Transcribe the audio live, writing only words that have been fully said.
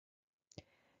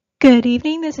Good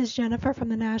evening. This is Jennifer from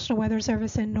the National Weather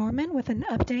Service in Norman with an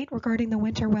update regarding the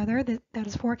winter weather that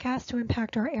is forecast to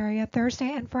impact our area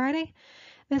Thursday and Friday.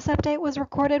 This update was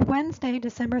recorded Wednesday,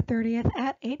 December 30th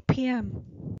at 8 p.m.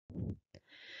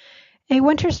 A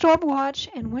winter storm watch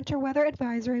and winter weather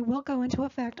advisory will go into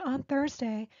effect on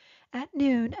Thursday at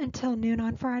noon until noon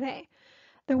on Friday.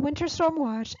 The winter storm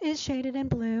watch is shaded in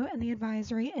blue and the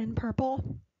advisory in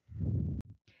purple.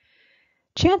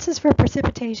 Chances for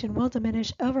precipitation will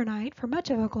diminish overnight for much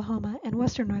of Oklahoma and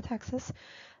western North Texas,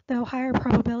 though higher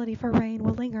probability for rain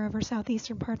will linger over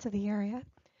southeastern parts of the area.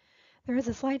 There is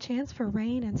a slight chance for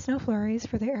rain and snow flurries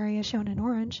for the area shown in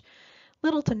orange.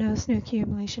 Little to no snow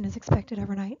accumulation is expected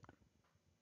overnight.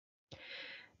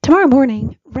 Tomorrow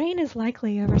morning, rain is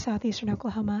likely over southeastern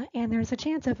Oklahoma, and there's a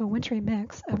chance of a wintry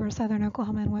mix over southern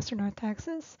Oklahoma and western North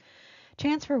Texas.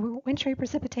 Chance for wintry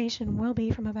precipitation will be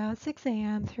from about 6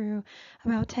 a.m. through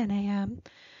about 10 a.m.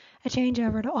 A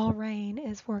changeover to all rain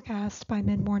is forecast by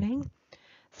mid-morning.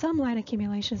 Some light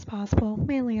accumulation is possible,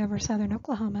 mainly over southern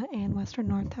Oklahoma and western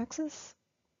North Texas.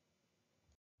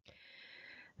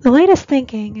 The latest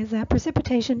thinking is that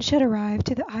precipitation should arrive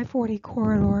to the I-40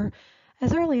 corridor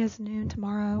as early as noon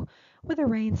tomorrow with a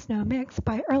rain-snow mix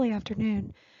by early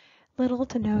afternoon. Little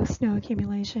to no snow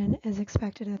accumulation is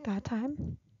expected at that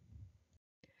time.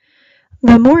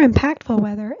 The more impactful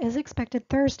weather is expected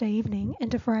Thursday evening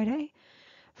into Friday.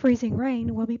 Freezing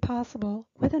rain will be possible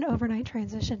with an overnight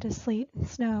transition to sleet and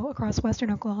snow across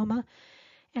western Oklahoma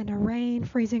and a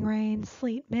freezing rain,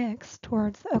 sleet mix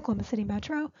towards the Oklahoma City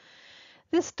metro.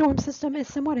 This storm system is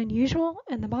somewhat unusual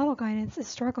and the model guidance is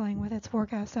struggling with its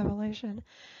forecast evolution.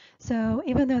 So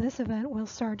even though this event will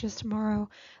start just tomorrow,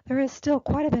 there is still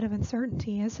quite a bit of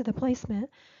uncertainty as to the placement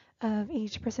of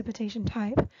each precipitation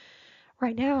type.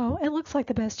 Right now, it looks like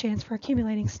the best chance for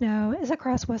accumulating snow is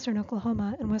across western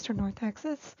Oklahoma and western North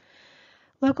Texas.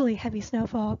 Locally, heavy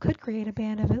snowfall could create a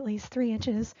band of at least 3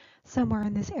 inches somewhere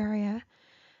in this area.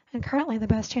 And currently, the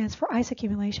best chance for ice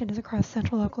accumulation is across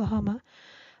central Oklahoma.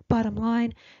 Bottom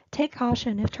line, take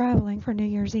caution if traveling for New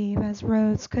Year's Eve, as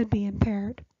roads could be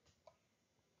impaired.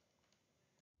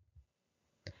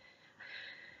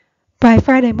 By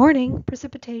Friday morning,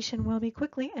 precipitation will be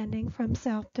quickly ending from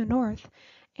south to north,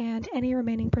 and any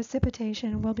remaining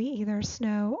precipitation will be either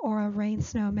snow or a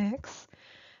rain-snow mix.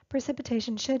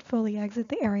 Precipitation should fully exit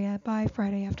the area by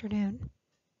Friday afternoon.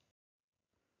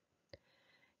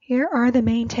 Here are the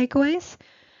main takeaways.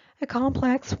 A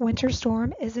complex winter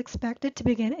storm is expected to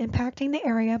begin impacting the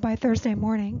area by Thursday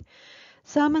morning.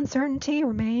 Some uncertainty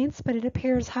remains, but it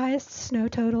appears highest snow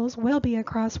totals will be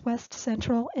across west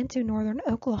central into northern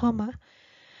Oklahoma.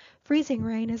 Freezing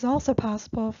rain is also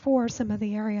possible for some of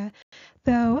the area,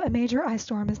 though a major ice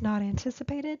storm is not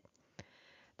anticipated.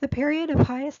 The period of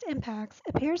highest impacts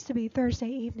appears to be Thursday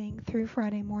evening through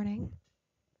Friday morning.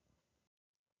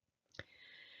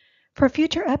 For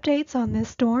future updates on this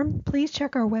storm, please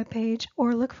check our webpage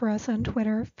or look for us on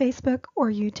Twitter, Facebook,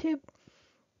 or YouTube.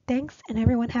 Thanks, and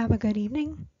everyone have a good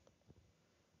evening.